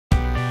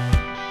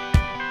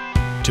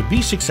To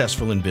be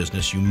successful in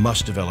business, you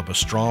must develop a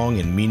strong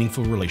and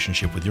meaningful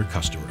relationship with your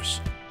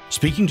customers,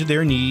 speaking to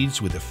their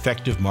needs with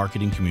effective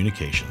marketing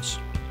communications.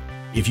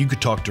 If you could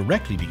talk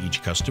directly to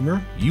each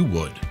customer, you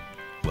would.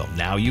 Well,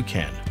 now you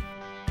can.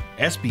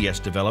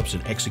 SBS develops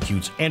and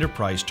executes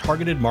enterprise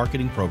targeted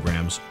marketing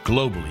programs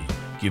globally,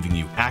 giving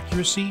you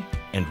accuracy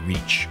and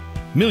reach.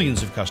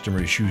 Millions of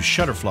customers use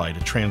Shutterfly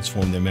to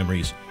transform their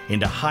memories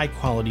into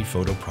high-quality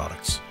photo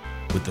products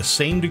with the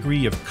same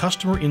degree of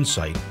customer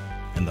insight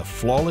and the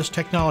flawless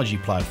technology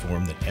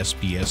platform that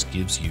SBS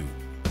gives you.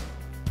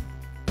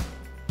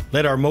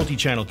 Let our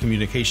multi-channel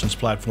communications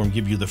platform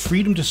give you the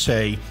freedom to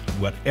say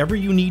whatever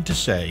you need to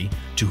say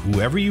to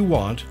whoever you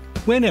want,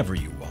 whenever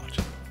you want.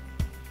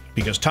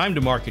 Because time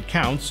to market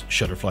counts,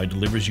 Shutterfly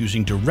delivers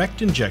using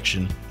direct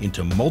injection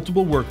into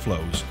multiple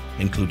workflows,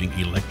 including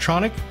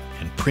electronic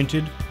and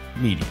printed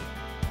media.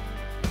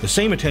 The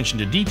same attention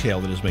to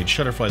detail that has made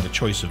Shutterfly the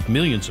choice of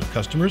millions of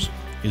customers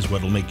is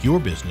what will make your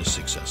business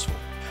successful.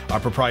 Our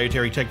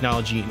proprietary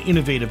technology and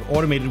innovative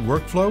automated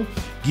workflow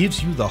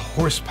gives you the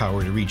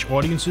horsepower to reach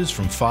audiences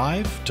from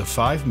 5 to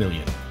 5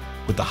 million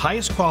with the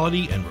highest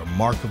quality and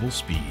remarkable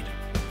speed.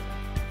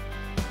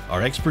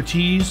 Our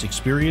expertise,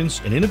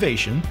 experience, and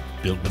innovation,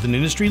 built with an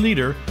industry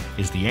leader,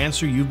 is the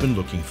answer you've been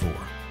looking for.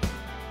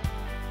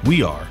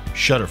 We are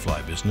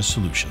Shutterfly Business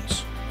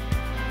Solutions.